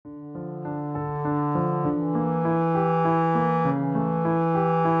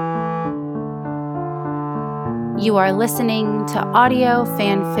You are listening to Audio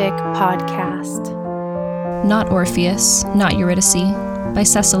Fanfic Podcast. Not Orpheus, Not Eurydice, by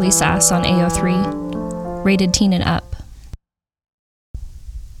Cecily Sass on AO3, rated teen and up.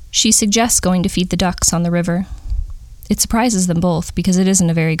 She suggests going to feed the ducks on the river. It surprises them both because it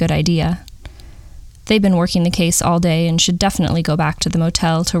isn't a very good idea. They've been working the case all day and should definitely go back to the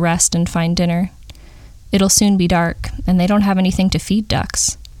motel to rest and find dinner. It'll soon be dark, and they don't have anything to feed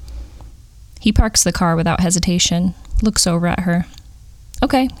ducks. He parks the car without hesitation, looks over at her.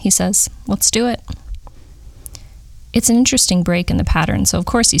 "Okay," he says, "let's do it." It's an interesting break in the pattern, so of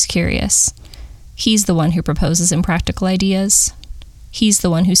course he's curious. He's the one who proposes impractical ideas. He's the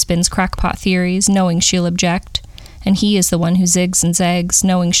one who spins crackpot theories, knowing she'll object, and he is the one who zigs and zags,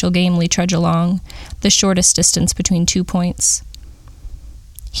 knowing she'll gamely trudge along, the shortest distance between 2 points.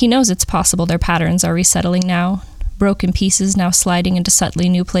 He knows it's possible their patterns are resettling now, broken pieces now sliding into subtly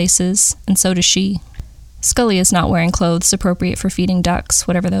new places, and so does she. Scully is not wearing clothes appropriate for feeding ducks,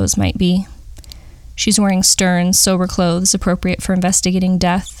 whatever those might be. She's wearing stern, sober clothes appropriate for investigating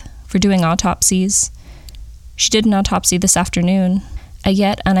death, for doing autopsies. She did an autopsy this afternoon. A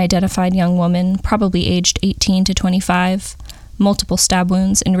yet unidentified young woman, probably aged 18 to 25, multiple stab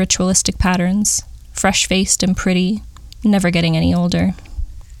wounds in ritualistic patterns, fresh-faced and pretty, never getting any older.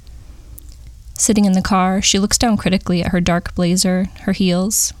 Sitting in the car, she looks down critically at her dark blazer, her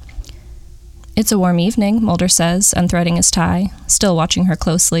heels. "It's a warm evening," Mulder says, unthreading his tie, still watching her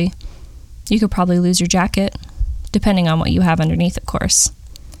closely. "You could probably lose your jacket, depending on what you have underneath, of course."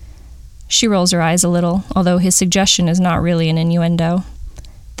 She rolls her eyes a little, although his suggestion is not really an innuendo.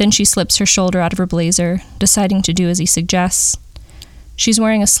 Then she slips her shoulder out of her blazer, deciding to do as he suggests. She's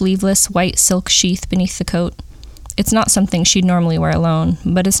wearing a sleeveless, white silk sheath beneath the coat. It's not something she'd normally wear alone,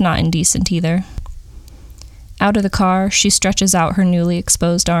 but it's not indecent either. Out of the car, she stretches out her newly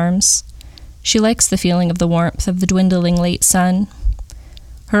exposed arms. She likes the feeling of the warmth of the dwindling late sun.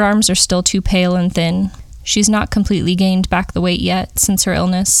 Her arms are still too pale and thin. She's not completely gained back the weight yet since her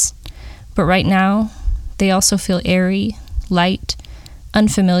illness. But right now, they also feel airy, light,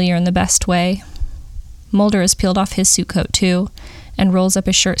 unfamiliar in the best way. Mulder has peeled off his suit coat too, and rolls up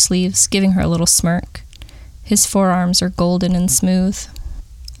his shirt sleeves, giving her a little smirk. His forearms are golden and smooth.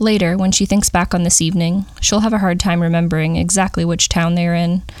 Later, when she thinks back on this evening, she'll have a hard time remembering exactly which town they're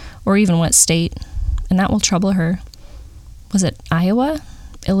in, or even what state, and that will trouble her. Was it Iowa?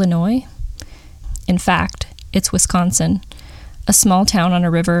 Illinois? In fact, it's Wisconsin. A small town on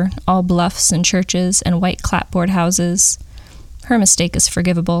a river, all bluffs and churches and white clapboard houses. Her mistake is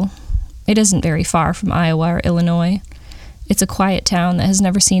forgivable. It isn't very far from Iowa or Illinois. It's a quiet town that has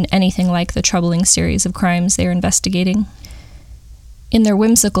never seen anything like the troubling series of crimes they are investigating. In their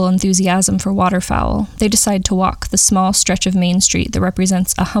whimsical enthusiasm for waterfowl, they decide to walk the small stretch of Main Street that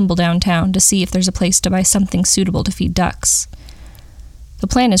represents a humble downtown to see if there's a place to buy something suitable to feed ducks. The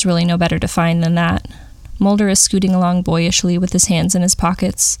plan is really no better defined than that. Mulder is scooting along boyishly with his hands in his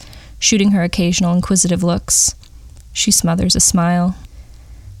pockets, shooting her occasional inquisitive looks. She smothers a smile.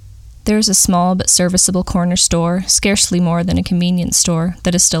 There is a small but serviceable corner store, scarcely more than a convenience store,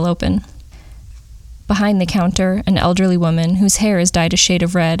 that is still open. Behind the counter, an elderly woman, whose hair is dyed a shade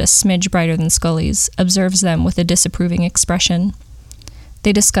of red, a smidge brighter than Scully's, observes them with a disapproving expression.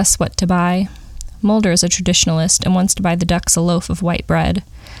 They discuss what to buy. Mulder is a traditionalist and wants to buy the ducks a loaf of white bread,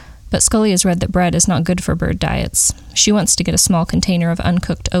 but Scully has read that bread is not good for bird diets. She wants to get a small container of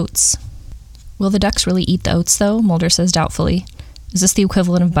uncooked oats. "Will the ducks really eat the oats, though?" Mulder says doubtfully. "Is this the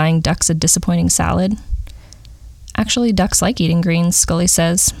equivalent of buying ducks a disappointing salad?" "Actually, ducks like eating greens," Scully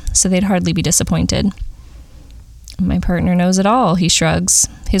says, "so they'd hardly be disappointed." "My partner knows it all," he shrugs.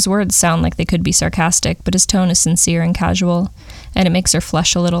 His words sound like they could be sarcastic, but his tone is sincere and casual, and it makes her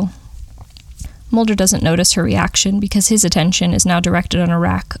flush a little. Mulder doesn't notice her reaction because his attention is now directed on a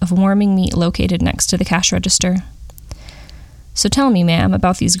rack of warming meat located next to the cash register. "So tell me, ma'am,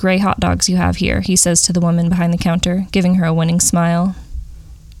 about these gray hot dogs you have here," he says to the woman behind the counter, giving her a winning smile.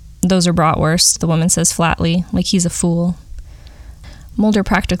 "Those are bratwurst," the woman says flatly, like he's a fool. Mulder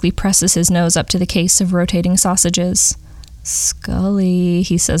practically presses his nose up to the case of rotating sausages. "Scully,"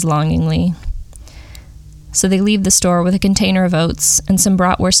 he says longingly. So they leave the store with a container of oats and some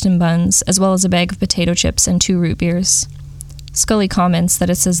bratwurst and buns, as well as a bag of potato chips and 2 root beers. Scully comments that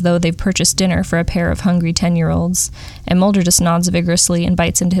it's as though they've purchased dinner for a pair of hungry 10-year-olds, and Mulder just nods vigorously and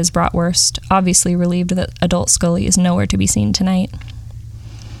bites into his bratwurst, obviously relieved that adult Scully is nowhere to be seen tonight.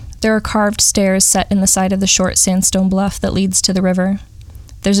 There are carved stairs set in the side of the short sandstone bluff that leads to the river.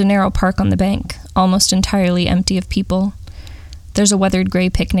 There's a narrow park on the bank, almost entirely empty of people. There's a weathered gray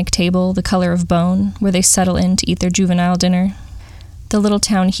picnic table, the color of bone, where they settle in to eat their juvenile dinner. The little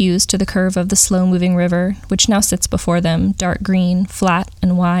town hews to the curve of the slow-moving river, which now sits before them, dark green, flat,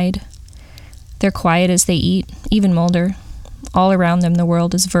 and wide. They're quiet as they eat, even Mulder. All around them the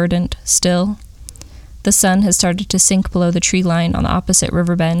world is verdant, still. The sun has started to sink below the tree line on the opposite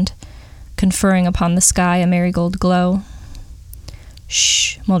river bend, conferring upon the sky a marigold glow.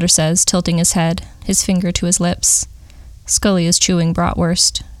 "Shh," Mulder says, tilting his head, his finger to his lips. Scully is chewing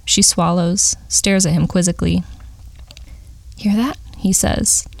bratwurst. She swallows, stares at him quizzically. "Hear that?" he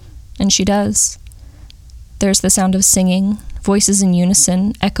says, and she does. There's the sound of singing, voices in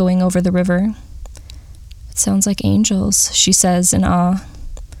unison, echoing over the river. "It sounds like angels," she says in awe.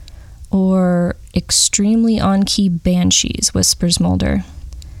 "Or extremely on-key banshees," whispers Mulder.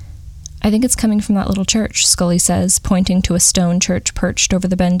 "I think it's coming from that little church," Scully says, pointing to a stone church perched over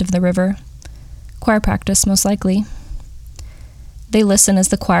the bend of the river. "Choir practice, most likely." They listen as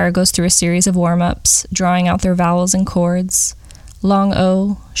the choir goes through a series of warm-ups, drawing out their vowels and chords. Long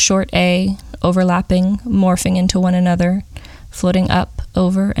O, short A, overlapping, morphing into one another, floating up,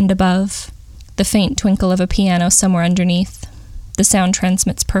 over, and above. The faint twinkle of a piano somewhere underneath. The sound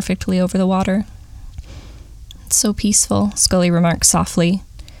transmits perfectly over the water. "It's so peaceful," Scully remarks softly.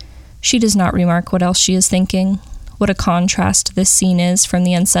 She does not remark what else she is thinking. What a contrast this scene is from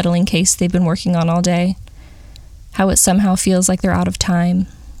the unsettling case they've been working on all day. How it somehow feels like they're out of time.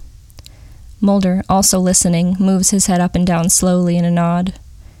 Mulder, also listening, moves his head up and down slowly in a nod.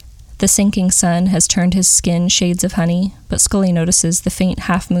 The sinking sun has turned his skin shades of honey, but Scully notices the faint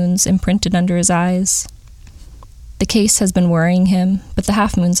half-moons imprinted under his eyes. The case has been worrying him, but the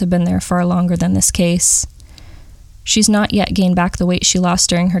half-moons have been there far longer than this case. She's not yet gained back the weight she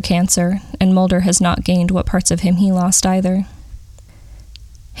lost during her cancer, and Mulder has not gained what parts of him he lost either.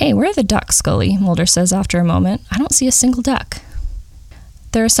 "Hey, where are the ducks, Scully?" Mulder says after a moment. "I don't see a single duck."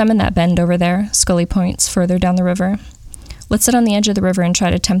 "There are some in that bend over there," Scully points further down the river. "Let's sit on the edge of the river and try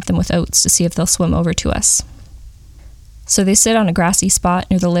to tempt them with oats to see if they'll swim over to us." So they sit on a grassy spot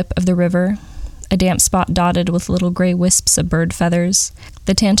near the lip of the river, a damp spot dotted with little gray wisps of bird feathers,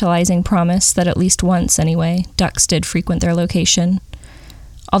 the tantalizing promise that at least once, anyway, ducks did frequent their location.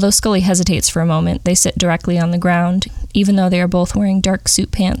 Although Scully hesitates for a moment, they sit directly on the ground, even though they are both wearing dark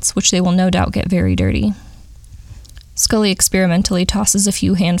suit pants, which they will no doubt get very dirty. Scully experimentally tosses a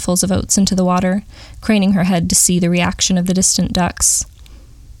few handfuls of oats into the water, craning her head to see the reaction of the distant ducks.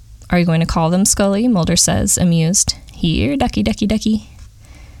 "Are you going to call them, Scully?" Mulder says, amused. "Here, ducky, ducky, ducky."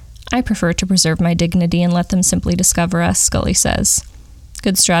 "I prefer to preserve my dignity and let them simply discover us," Scully says.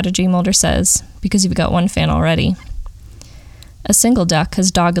 "Good strategy," Mulder says, "because you've got one fan already." A single duck has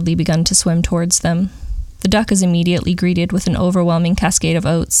doggedly begun to swim towards them. The duck is immediately greeted with an overwhelming cascade of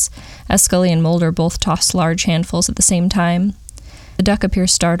oats, as Scully and Mulder both toss large handfuls at the same time. The duck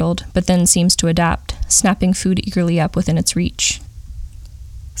appears startled, but then seems to adapt, snapping food eagerly up within its reach.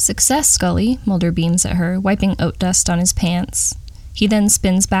 "Success, Scully," Mulder beams at her, wiping oat dust on his pants. He then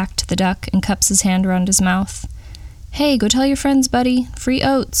spins back to the duck and cups his hand around his mouth. "Hey, go tell your friends, buddy. Free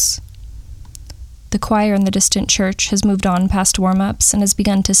oats." The choir in the distant church has moved on past warm-ups and has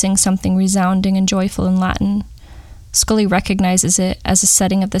begun to sing something resounding and joyful in Latin. Scully recognizes it as a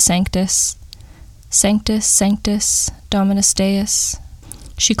setting of the Sanctus. Sanctus, Sanctus, Dominus Deus.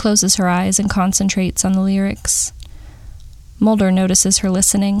 She closes her eyes and concentrates on the lyrics. Mulder notices her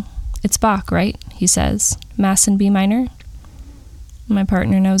listening. "It's Bach, right?" he says. "Mass in B minor?" "My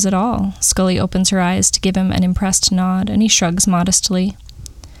partner knows it all." Scully opens her eyes to give him an impressed nod, and he shrugs modestly.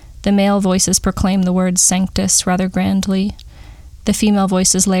 The male voices proclaim the words Sanctus rather grandly. The female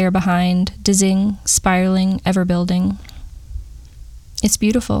voices layer behind, dizzying, spiraling, ever-building. "It's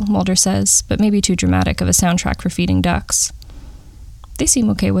beautiful," Mulder says, "but maybe too dramatic of a soundtrack for feeding ducks." "They seem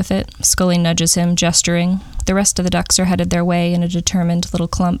okay with it." Scully nudges him, gesturing. The rest of the ducks are headed their way in a determined little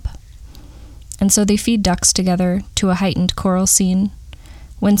clump. And so they feed ducks together to a heightened choral scene.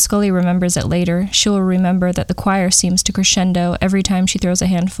 When Scully remembers it later, she will remember that the choir seems to crescendo every time she throws a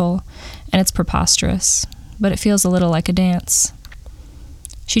handful, and it's preposterous, but it feels a little like a dance.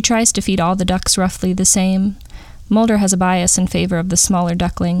 She tries to feed all the ducks roughly the same. Mulder has a bias in favor of the smaller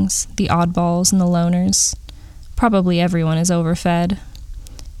ducklings, the oddballs and the loners. Probably everyone is overfed.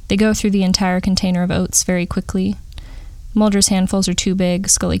 They go through the entire container of oats very quickly. Mulder's handfuls are too big,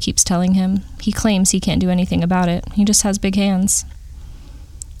 Scully keeps telling him. He claims he can't do anything about it. He just has big hands.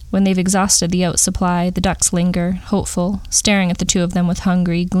 When they've exhausted the oat supply, the ducks linger, hopeful, staring at the two of them with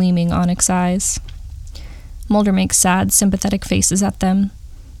hungry, gleaming onyx eyes. Mulder makes sad, sympathetic faces at them.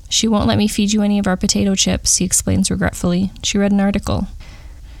 "She won't let me feed you any of our potato chips," he explains regretfully. "She read an article."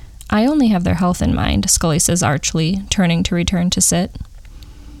 "I only have their health in mind," Scully says archly, turning to return to sit.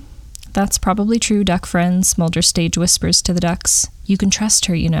 That's probably true, duck friends, Mulder stage whispers to the ducks. You can trust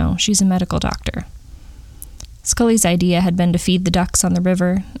her, you know. She's a medical doctor. Scully's idea had been to feed the ducks on the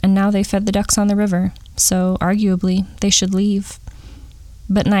river, and now they fed the ducks on the river, so, arguably, they should leave.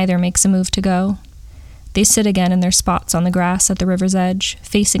 But neither makes a move to go. They sit again in their spots on the grass at the river's edge,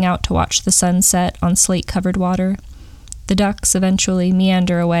 facing out to watch the sun set on slate-covered water. The ducks eventually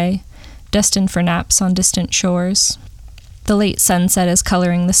meander away, destined for naps on distant shores. The late sunset is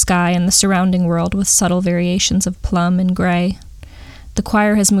coloring the sky and the surrounding world with subtle variations of plum and gray. The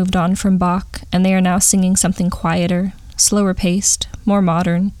choir has moved on from Bach, and they are now singing something quieter, slower paced, more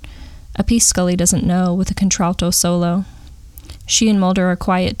modern, a piece Scully doesn't know, with a contralto solo. She and Mulder are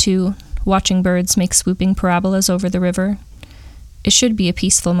quiet too, watching birds make swooping parabolas over the river. It should be a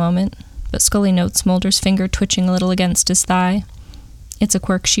peaceful moment, but Scully notes Mulder's finger twitching a little against his thigh. It's a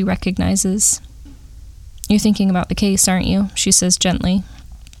quirk she recognizes. You're thinking about the case, aren't you? She says gently.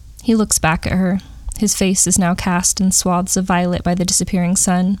 He looks back at her. His face is now cast in swaths of violet by the disappearing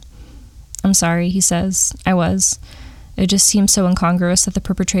sun. I'm sorry, he says. I was. It just seems so incongruous that the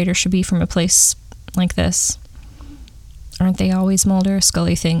perpetrator should be from a place like this. Aren't they always, Mulder?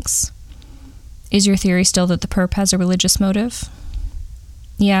 Scully thinks. Is your theory still that the perp has a religious motive?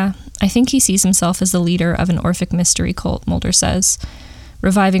 Yeah, I think he sees himself as the leader of an Orphic mystery cult, Mulder says,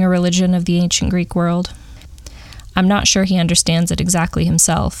 reviving a religion of the ancient Greek world. I'm not sure he understands it exactly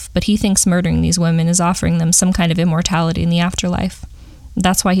himself, but he thinks murdering these women is offering them some kind of immortality in the afterlife.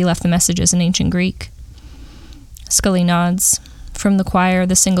 That's why he left the messages in ancient Greek. Scully nods. From the choir,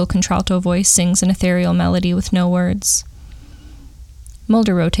 the single contralto voice sings an ethereal melody with no words.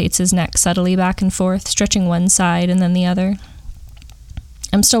 Mulder rotates his neck subtly back and forth, stretching one side and then the other.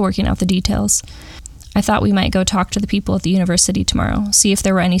 I'm still working out the details. I thought we might go talk to the people at the university tomorrow, see if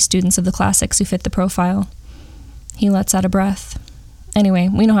there were any students of the classics who fit the profile. He lets out a breath. Anyway,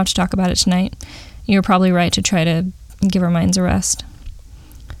 we don't have to talk about it tonight. You're probably right to try to give our minds a rest.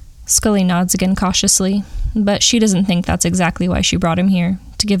 Scully nods again cautiously, but she doesn't think that's exactly why she brought him here,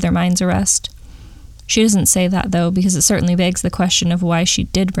 to give their minds a rest. She doesn't say that, though, because it certainly begs the question of why she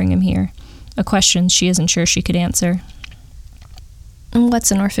did bring him here, a question she isn't sure she could answer.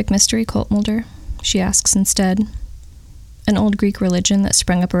 What's an Orphic mystery cult, Mulder? She asks instead. An old Greek religion that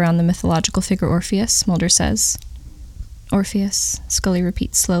sprung up around the mythological figure Orpheus, Mulder says. Orpheus, Scully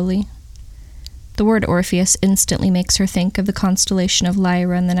repeats slowly. The word Orpheus instantly makes her think of the constellation of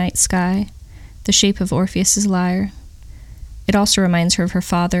Lyra in the night sky, the shape of Orpheus's lyre. It also reminds her of her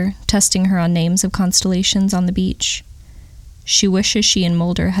father, testing her on names of constellations on the beach. She wishes she and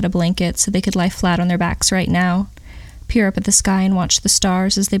Mulder had a blanket so they could lie flat on their backs right now, peer up at the sky and watch the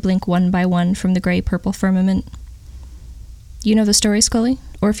stars as they blink one by one from the gray-purple firmament. You know the story, Scully?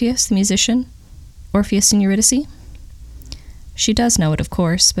 Orpheus, the musician? Orpheus and Eurydice? She does know it, of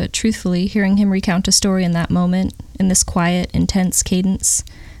course, but truthfully, hearing him recount a story in that moment, in this quiet, intense cadence,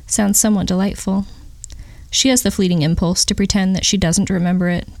 sounds somewhat delightful. She has the fleeting impulse to pretend that she doesn't remember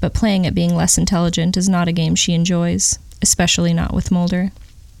it, but playing at being less intelligent is not a game she enjoys, especially not with Mulder.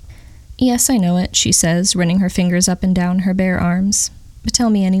 Yes, I know it, she says, running her fingers up and down her bare arms. But tell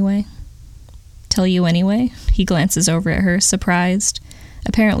me anyway. Tell you anyway? He glances over at her, surprised,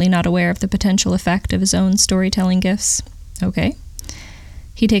 apparently not aware of the potential effect of his own storytelling gifts. Okay.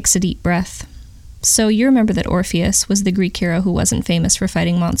 He takes a deep breath. So you remember that Orpheus was the Greek hero who wasn't famous for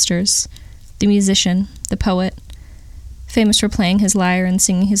fighting monsters. The musician, the poet, famous for playing his lyre and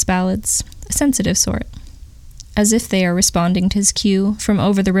singing his ballads, a sensitive sort. As if they are responding to his cue, from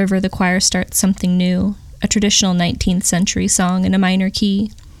over the river the choir starts something new, a traditional 19th century song in a minor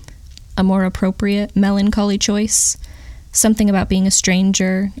key, a more appropriate, melancholy choice, something about being a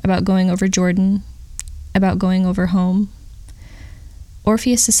stranger, about going over Jordan, about going over home.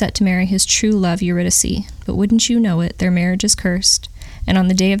 Orpheus is set to marry his true love, Eurydice, but wouldn't you know it, their marriage is cursed, and on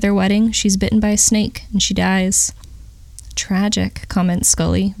the day of their wedding, she's bitten by a snake, and she dies. Tragic, comments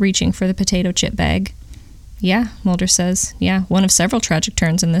Scully, reaching for the potato chip bag. Yeah, Mulder says. Yeah, one of several tragic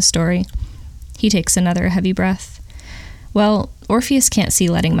turns in this story. He takes another heavy breath. Well, Orpheus can't see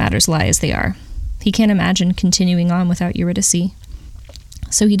letting matters lie as they are. He can't imagine continuing on without Eurydice.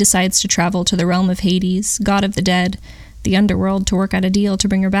 So he decides to travel to the realm of Hades, god of the dead, the underworld, to work out a deal to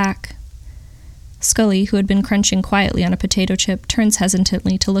bring her back. Scully, who had been crunching quietly on a potato chip, turns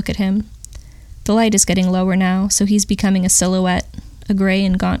hesitantly to look at him. The light is getting lower now, so he's becoming a silhouette, a gray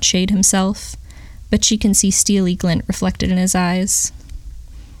and gaunt shade himself, but she can see steely glint reflected in his eyes.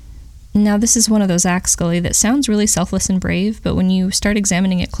 Now this is one of those acts, Scully, that sounds really selfless and brave, but when you start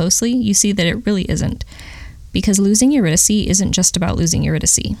examining it closely, you see that it really isn't. Because losing Eurydice isn't just about losing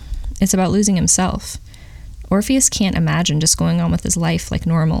Eurydice. It's about losing himself. Orpheus can't imagine just going on with his life like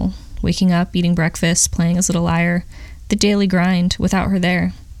normal, waking up, eating breakfast, playing his little lyre, the daily grind without her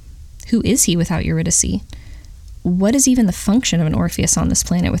there. Who is he without Eurydice? What is even the function of an Orpheus on this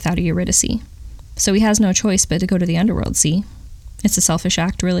planet without a Eurydice? So he has no choice but to go to the underworld, see? It's a selfish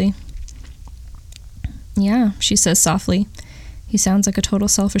act, really. Yeah, she says softly. He sounds like a total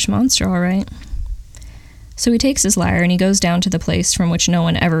selfish monster, all right. So he takes his lyre and he goes down to the place from which no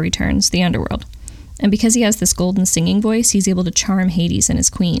one ever returns, the underworld. And because he has this golden singing voice, he's able to charm Hades and his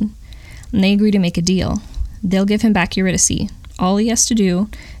queen. And they agree to make a deal. They'll give him back Eurydice. All he has to do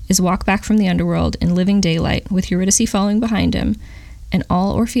is walk back from the underworld in living daylight with Eurydice following behind him, and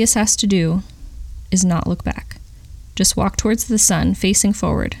all Orpheus has to do is not look back. Just walk towards the sun, facing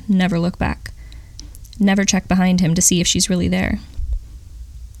forward, never look back. Never check behind him to see if she's really there.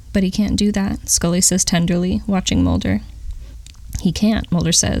 But he can't do that, Scully says tenderly, watching Mulder. He can't,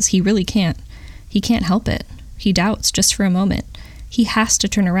 Mulder says. He really can't. He can't help it. He doubts just for a moment. He has to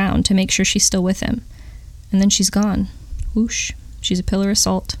turn around to make sure she's still with him. And then she's gone. Whoosh. She's a pillar of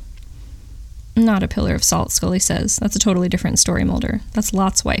salt. Not a pillar of salt, Scully says. That's a totally different story, Mulder. That's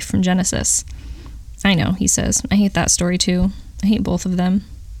Lot's wife from Genesis. I know, he says. I hate that story too. I hate both of them.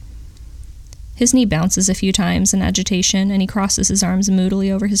 His knee bounces a few times in agitation, and he crosses his arms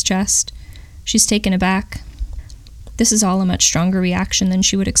moodily over his chest. She's taken aback. This is all a much stronger reaction than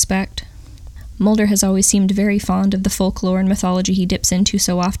she would expect. Mulder has always seemed very fond of the folklore and mythology he dips into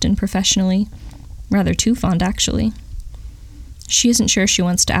so often professionally. Rather too fond, actually. She isn't sure she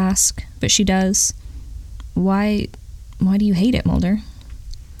wants to ask, but she does. Why do you hate it, Mulder?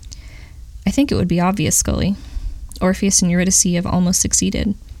 I think it would be obvious, Scully. Orpheus and Eurydice have almost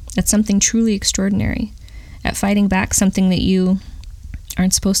succeeded. At something truly extraordinary. At fighting back something that you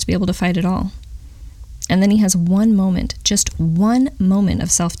aren't supposed to be able to fight at all. And then he has one moment, just one moment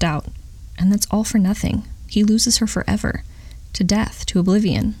of self-doubt. And that's all for nothing. He loses her forever. To death, to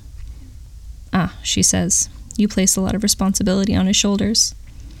oblivion. Ah, she says. You place a lot of responsibility on his shoulders.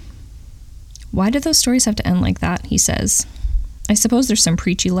 Why do those stories have to end like that, he says. I suppose there's some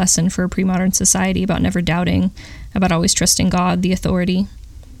preachy lesson for a pre-modern society about never doubting, about always trusting God, the authority.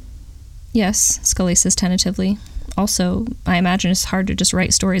 Yes, Scully says tentatively. Also, I imagine it's hard to just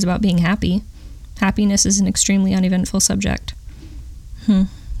write stories about being happy. Happiness is an extremely uneventful subject.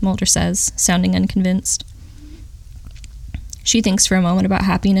 Mulder says, sounding unconvinced. She thinks for a moment about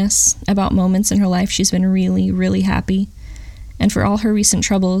happiness, about moments in her life she's been really, really happy. And for all her recent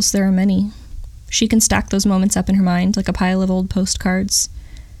troubles, there are many. She can stack those moments up in her mind like a pile of old postcards.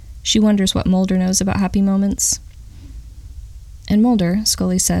 She wonders what Mulder knows about happy moments. And Mulder,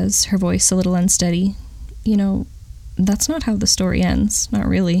 Scully says, her voice a little unsteady, you know, that's not how the story ends, not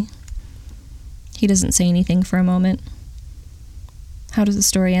really. He doesn't say anything for a moment. How does the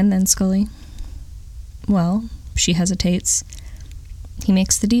story end then, Scully? Well, she hesitates. He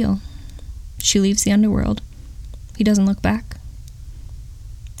makes the deal. She leaves the underworld. He doesn't look back.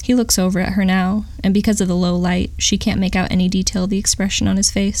 He looks over at her now, and because of the low light, she can't make out any detail of the expression on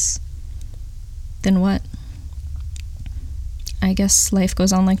his face. Then what? I guess life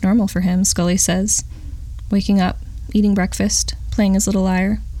goes on like normal for him, Scully says. Waking up, eating breakfast, playing his little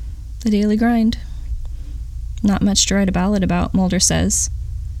lyre. The daily grind. Not much to write a ballad about, Mulder says.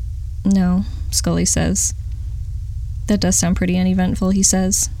 No, Scully says. That does sound pretty uneventful, he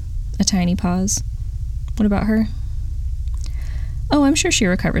says. A tiny pause. What about her? Oh, I'm sure she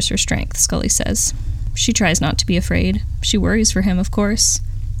recovers her strength, Scully says. She tries not to be afraid. She worries for him, of course.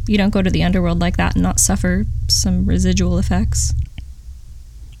 You don't go to the underworld like that and not suffer some residual effects.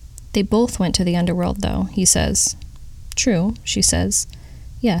 They both went to the underworld, though, he says. True, she says.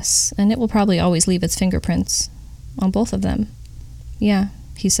 Yes, and it will probably always leave its fingerprints. On both of them. Yeah,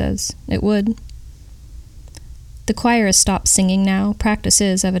 he says. It would. The choir has stopped singing now. Practice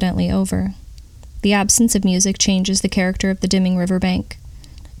is evidently over. The absence of music changes the character of the dimming riverbank.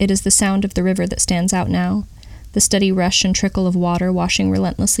 It is the sound of the river that stands out now, the steady rush and trickle of water washing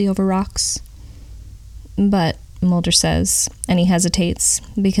relentlessly over rocks. But, Mulder says, and he hesitates,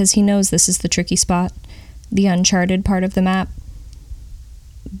 because he knows this is the tricky spot, the uncharted part of the map.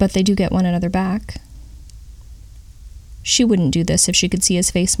 But they do get one another back. She wouldn't do this if she could see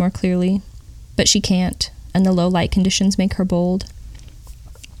his face more clearly, but she can't, and the low light conditions make her bold.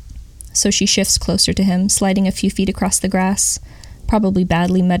 So she shifts closer to him, sliding a few feet across the grass, probably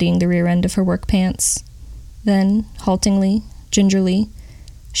badly muddying the rear end of her work pants. Then, haltingly, gingerly,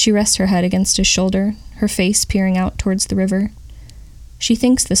 she rests her head against his shoulder, her face peering out towards the river. She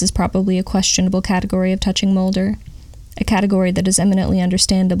thinks this is probably a questionable category of touching Mulder, a category that is eminently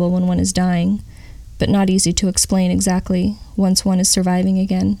understandable when one is dying, but not easy to explain exactly once one is surviving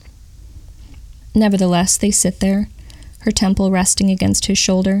again. Nevertheless, they sit there, her temple resting against his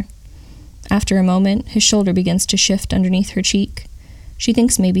shoulder, After a moment, his shoulder begins to shift underneath her cheek. She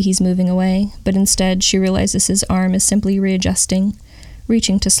thinks maybe he's moving away, but instead she realizes his arm is simply readjusting,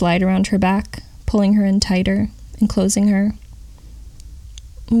 reaching to slide around her back, pulling her in tighter, enclosing her.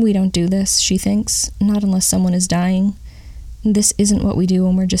 We don't do this, she thinks, not unless someone is dying. This isn't what we do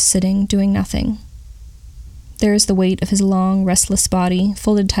when we're just sitting, doing nothing. There is the weight of his long, restless body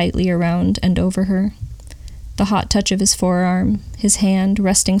folded tightly around and over her. The hot touch of his forearm, his hand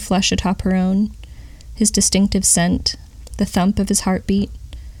resting flush atop her own, his distinctive scent, the thump of his heartbeat,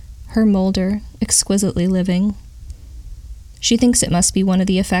 her Mulder, exquisitely living. She thinks it must be one of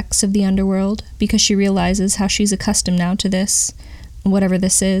the effects of the underworld, because she realizes how she's accustomed now to this, whatever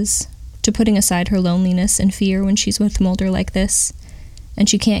this is, to putting aside her loneliness and fear when she's with Mulder like this, and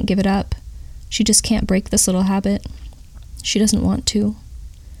she can't give it up. She just can't break this little habit. She doesn't want to.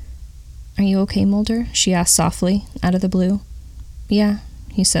 Are you okay, Mulder? She asks softly, out of the blue. Yeah,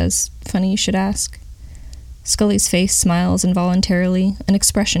 he says. Funny you should ask. Scully's face smiles involuntarily, an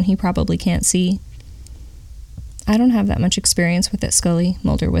expression he probably can't see. I don't have that much experience with it, Scully,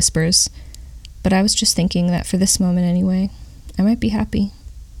 Mulder whispers, but I was just thinking that for this moment anyway, I might be happy.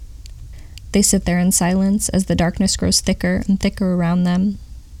 They sit there in silence as the darkness grows thicker and thicker around them.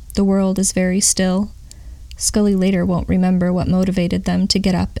 The world is very still. Scully later won't remember what motivated them to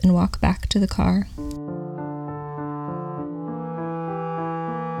get up and walk back to the car.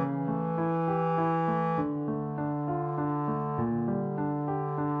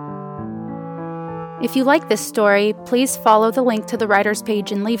 If you like this story, please follow the link to the writer's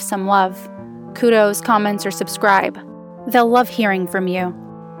page and leave some love. Kudos, comments, or subscribe. They'll love hearing from you.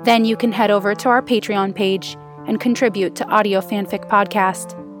 Then you can head over to our Patreon page and contribute to Audio Fanfic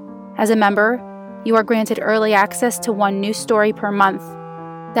Podcast. As a member, you are granted early access to one new story per month.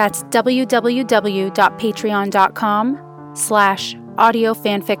 That's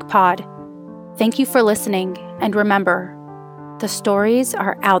www.patreon.com/audiofanficpod. Thank you for listening, and remember, the stories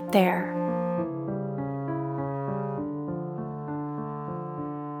are out there.